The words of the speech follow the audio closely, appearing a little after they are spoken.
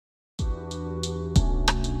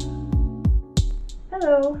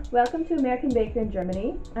Hello, welcome to American Baker in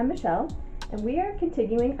Germany. I'm Michelle, and we are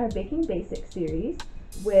continuing our Baking Basics series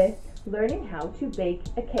with learning how to bake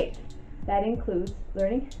a cake. That includes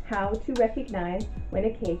learning how to recognize when a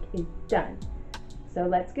cake is done. So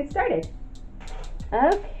let's get started.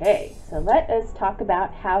 Okay, so let us talk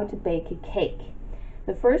about how to bake a cake.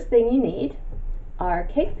 The first thing you need are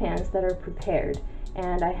cake pans that are prepared.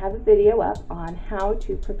 And I have a video up on how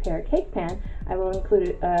to prepare a cake pan. I will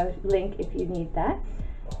include a link if you need that.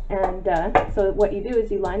 And so what you do is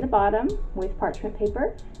you line the bottom with parchment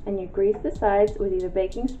paper and you grease the sides with either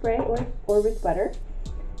baking spray or with butter.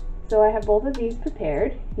 So I have both of these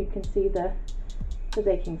prepared. You can see the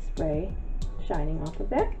baking spray shining off of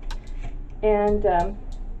there. And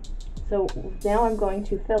so now I'm going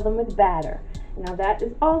to fill them with batter. Now that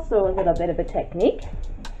is also a little bit of a technique.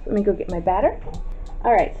 Let me go get my batter.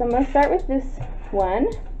 Alright, so I'm going to start with this one,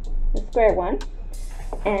 the square one,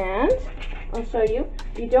 and I'll show you.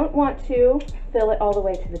 You don't want to fill it all the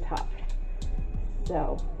way to the top.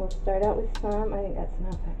 So we'll start out with some. I think that's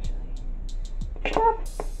enough actually. Top.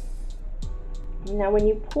 Now when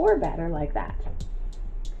you pour batter like that,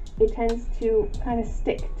 it tends to kind of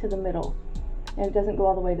stick to the middle and it doesn't go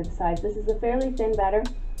all the way to the sides. This is a fairly thin batter,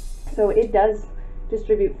 so it does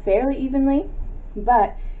distribute fairly evenly,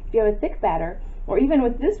 but if you have a thick batter, or even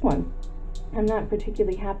with this one, I'm not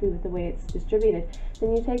particularly happy with the way it's distributed,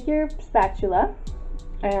 then you take your spatula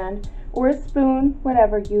or a spoon,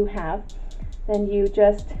 whatever you have, then you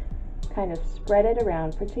just kind of spread it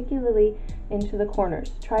around, particularly into the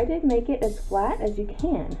corners. Try to make it as flat as you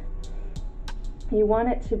can. You want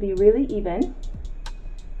it to be really even,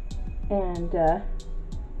 and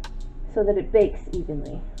so that it bakes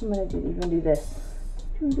evenly. I'm going to even do this.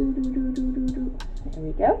 There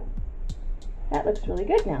we go. That looks really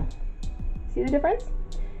good now. See the difference?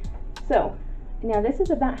 So now this is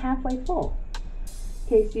about halfway full.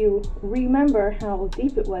 In case you remember how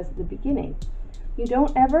deep it was at the beginning. You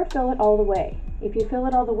don't ever fill it all the way. If you fill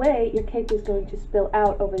it all the way, your cake is going to spill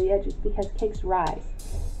out over the edges because cakes rise.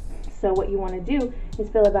 So what you want to do is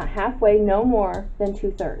fill about halfway, no more than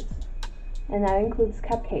 2/3. And that includes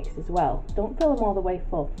cupcakes as well. Don't fill them all the way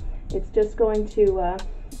full. It's just going to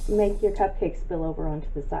make your cupcakes spill over onto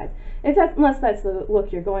the sides. Unless that's the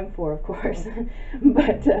look you're going for, of course.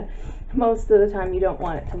 But most of the time you don't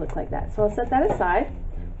want it to look like that. So I'll set that aside.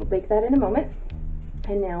 We'll bake that in a moment.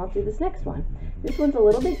 And now I'll do this next one. This one's a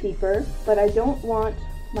little bit deeper, but I don't want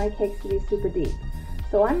my cakes to be super deep.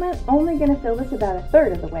 So I'm only going to fill this about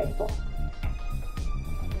 1/3 of the way full.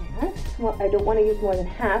 And, well, I don't want to use more than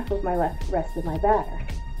half of my rest of my batter.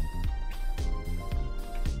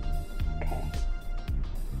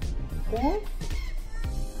 Okay.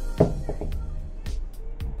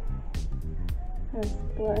 And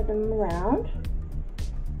spread them around.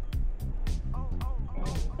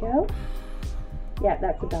 There we go. Yeah,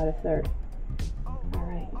 that's about 1/3.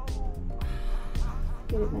 Alright.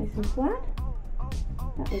 Get it nice and flat.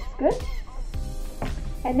 That looks good.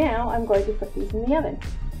 And now I'm going to put these in the oven.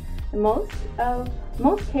 And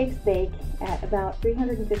most cakes bake at about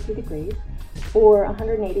 350 degrees or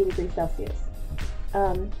 180 degrees Celsius.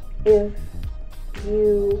 If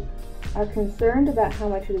you are concerned about how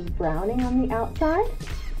much it is browning on the outside,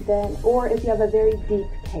 or if you have a very deep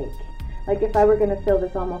cake, like if I were going to fill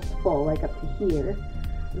this almost full, like up to here,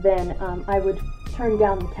 then I would turn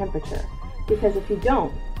down the temperature, because if you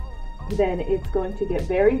don't, then it's going to get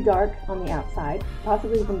very dark on the outside,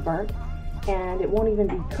 possibly even burnt, and it won't even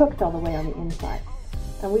be cooked all the way on the inside.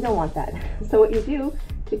 And we don't want that. So what you do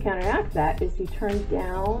to counteract that is you turn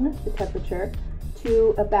down the temperature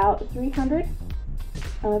to about 300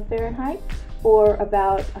 Fahrenheit or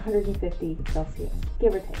about 150 Celsius,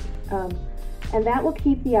 give or take. And that will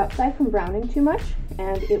keep the outside from browning too much,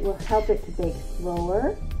 and it will help it to bake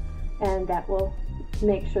slower, and that will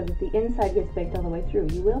make sure that the inside gets baked all the way through.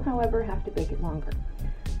 You will, however, have to bake it longer.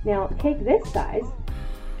 Now, a cake this size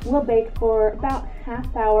will bake for about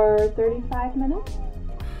 ½ hour, 35 minutes,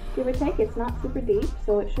 give or take. It's not super deep,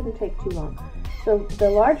 so it shouldn't take too long. So the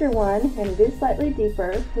larger one, and it is slightly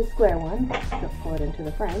deeper, the square one, just pull it into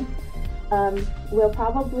the frame, will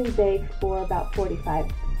probably bake for about 45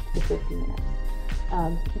 to 50 minutes.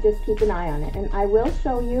 Just keep an eye on it. And I will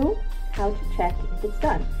show you how to check if it's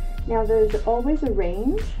done. Now there's always a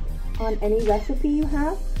range on any recipe you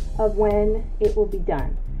have of when it will be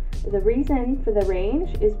done. The reason for the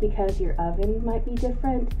range is because your oven might be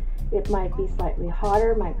different. It might be slightly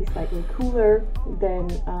hotter, might be slightly cooler than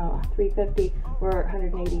 350 or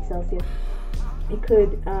 180 Celsius. It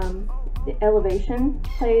could, the elevation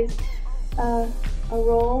plays a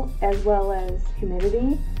role, as well as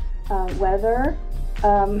humidity, weather,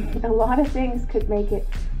 a lot of things could make it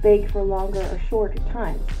bake for longer or shorter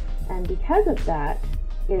times. And because of that,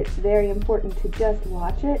 it's very important to just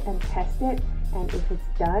watch it and test it. And if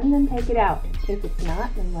it's done, then take it out. If it's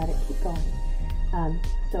not, then let it keep going.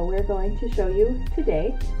 So we're going to show you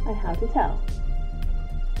today on how to tell.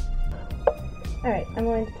 Alright, I'm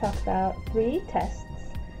going to talk about 3 tests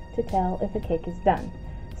to tell if a cake is done.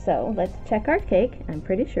 So let's check our cake. I'm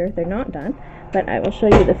pretty sure they're not done, but I will show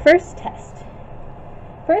you the first test.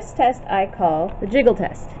 First test I call the jiggle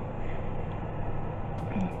test.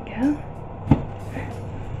 There we go.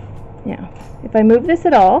 Now, if I move this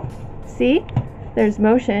at all, see, there's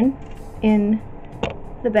motion in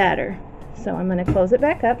the batter. So I'm going to close it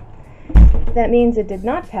back up. That means it did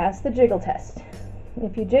not pass the jiggle test.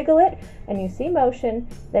 If you jiggle it and you see motion,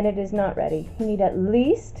 then it is not ready. You need at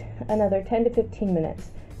least another 10 to 15 minutes,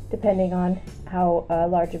 depending on how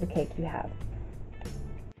large of a cake you have.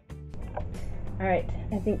 Alright,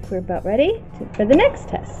 I think we're about ready for the next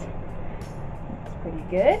test. That's pretty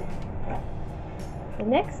good. The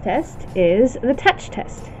next test is the touch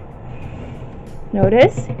test.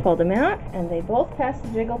 Notice, pull them out, and they both pass the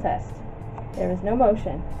jiggle test. There is no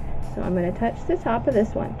motion. So I'm going to touch the top of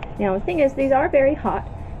this one. Now the thing is, these are very hot,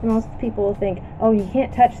 and most people will think, oh, you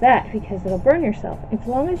can't touch that because it'll burn yourself. As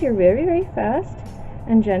long as you're very, very fast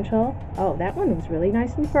and gentle. Oh, that one was really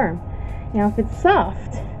nice and firm. Now if it's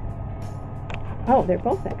soft, oh, they're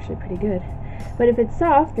both actually pretty good. But if it's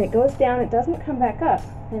soft and it goes down, it doesn't come back up,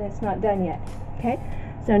 then it's not done yet. Okay?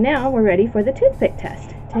 So now we're ready for the toothpick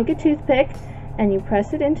test. Take a toothpick and you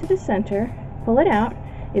press it into the center, pull it out.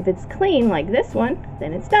 If it's clean like this one,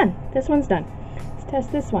 then it's done. This one's done. Let's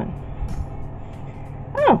test this one.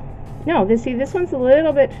 Oh, no, see, this one's a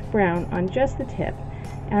little bit brown on just the tip.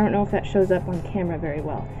 I don't know if that shows up on camera very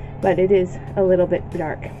well, but it is a little bit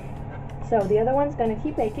dark. So the other one's going to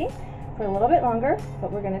keep baking for a little bit longer,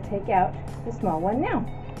 but we're going to take out the small one now.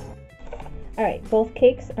 Alright, both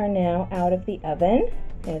cakes are now out of the oven.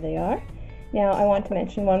 There they are. Now I want to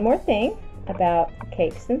mention one more thing about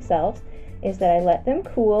cakes themselves, is that I let them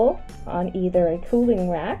cool on either a cooling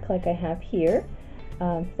rack like I have here.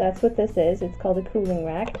 That's what this is. It's called a cooling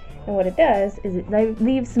rack. And what it does is it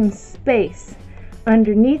leaves some space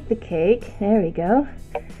underneath the cake, there we go,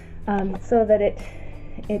 so that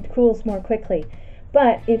it cools more quickly.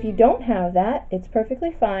 But if you don't have that, it's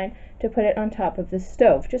perfectly fine to put it on top of the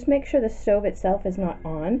stove. Just make sure the stove itself is not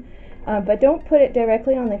on, but don't put it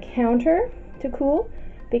directly on the counter to cool,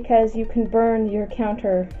 because you can burn your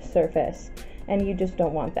counter surface and you just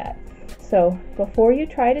don't want that. So before you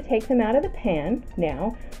try to take them out of the pan,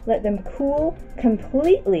 now let them cool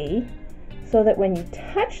completely so that when you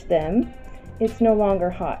touch them, it's no longer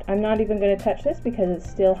hot. I'm not even going to touch this because it's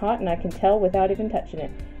still hot and I can tell without even touching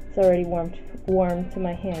it. It's already warm to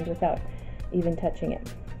my hand without even touching it.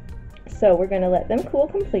 So we're going to let them cool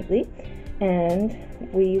completely, and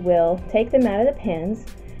we will take them out of the pans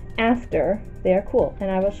after they are cool,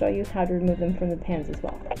 and I will show you how to remove them from the pans as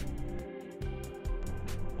well.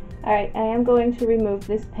 Alright, I am going to remove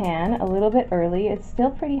this pan a little bit early. It's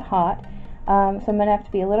still pretty hot, so I'm going to have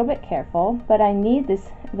to be a little bit careful, but I need this.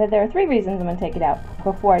 But there are 3 reasons I'm going to take it out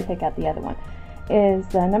before I take out the other one.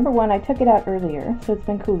 Number 1, I took it out earlier, so it's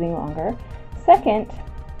been cooling longer. Second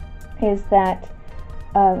is that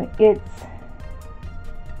it's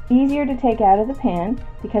easier to take out of the pan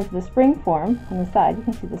because of the spring form on the side. You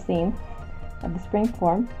can see the seam of the spring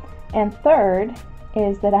form. And third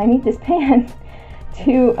is that I need this pan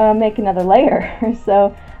to make another layer.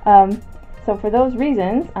 So for those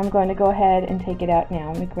reasons, I'm going to go ahead and take it out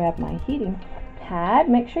now. Let me grab my heating pad.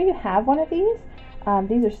 Make sure you have one of these.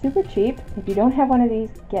 These are super cheap. If you don't have one of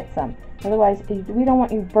these, get some. Otherwise, we don't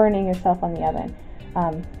want you burning yourself on the oven,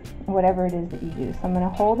 whatever it is that you do. So I'm going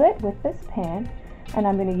to hold it with this pan, and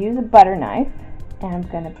I'm going to use a butter knife, and I'm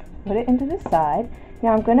going to put it into the side.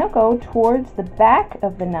 Now I'm going to go towards the back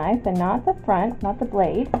of the knife and not the front, not the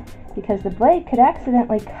blade, because the blade could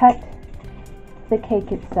accidentally cut the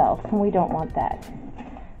cake itself, and we don't want that.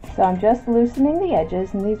 So I'm just loosening the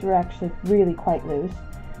edges, and these were actually really quite loose,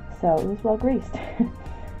 so it was well greased.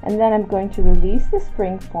 And then I'm going to release the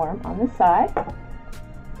spring form on the side.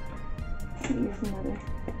 Here's another.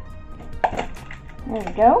 There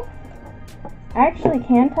we go. I actually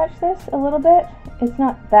can touch this a little bit. It's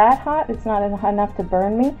not that hot. It's not enough to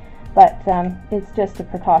burn me, but it's just a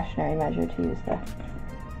precautionary measure to use this.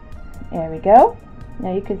 There we go.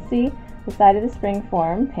 Now you can see the side of the spring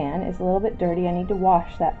form pan is a little bit dirty. I need to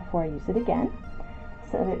wash that before I use it again.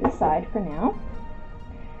 Set it aside for now.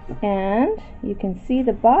 And you can see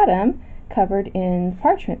the bottom covered in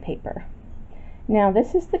parchment paper. Now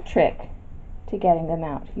this is the trick to getting them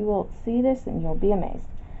out. You will see this and you'll be amazed.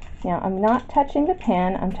 Now I'm not touching the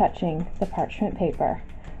pan, I'm touching the parchment paper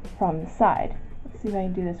from the side. Let's see if I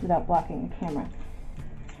can do this without blocking the camera.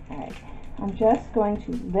 Alright, I'm just going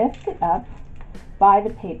to lift it up by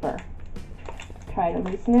the paper. Try to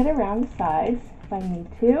loosen it around the sides if I need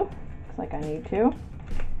to. Looks like I need to.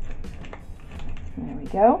 There we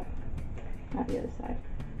go. Not the other side.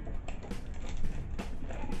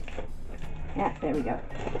 Yeah, there we go.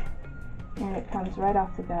 And it comes right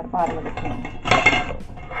off the bottom of the pan.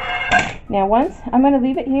 Now I'm going to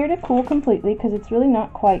leave it here to cool completely because it's really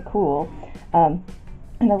not quite cool. I'm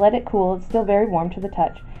going to let it cool. It's still very warm to the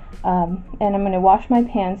touch. And I'm going to wash my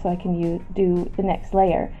pan so I can do the next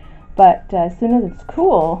layer. But as soon as it's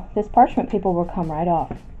cool, this parchment paper will come right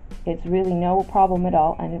off. It's really no problem at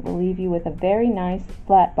all, and it will leave you with a very nice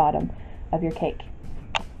flat bottom of your cake.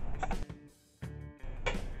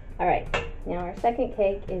 Alright, now our second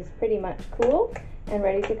cake is pretty much cool and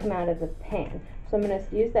ready to come out of the pan. So I'm going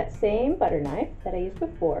to use that same butter knife that I used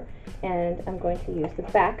before, and I'm going to use the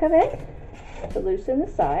back of it to loosen the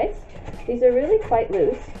sides. These are really quite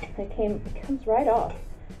loose. It comes right off.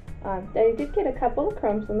 I did get a couple of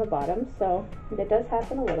crumbs on the bottom, so that does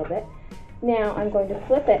happen a little bit. Now I'm going to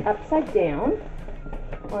flip it upside down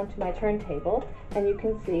onto my turntable, and you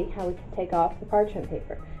can see how we can take off the parchment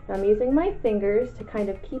paper. Now I'm using my fingers to kind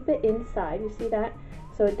of keep it inside, you see that?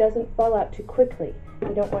 So it doesn't fall out too quickly.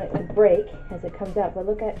 You don't want it to break as it comes out, but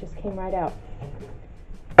look at it, just came right out.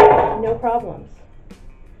 No problems.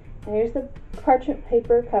 And here's the parchment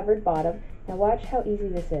paper covered bottom. Now watch how easy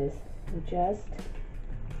this is. You just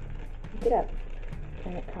pick it up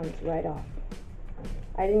and it comes right off.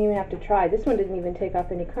 I didn't even have to try. This one didn't even take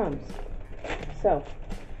off any crumbs. So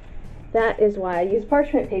that is why I use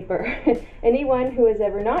parchment paper. Anyone who has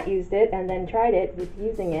ever not used it and then tried it with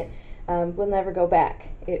using it will never go back.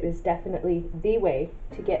 It is definitely the way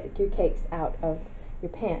to get your cakes out of your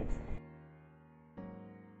pans.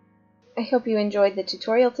 I hope you enjoyed the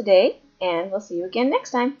tutorial today, and we'll see you again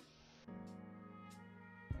next time.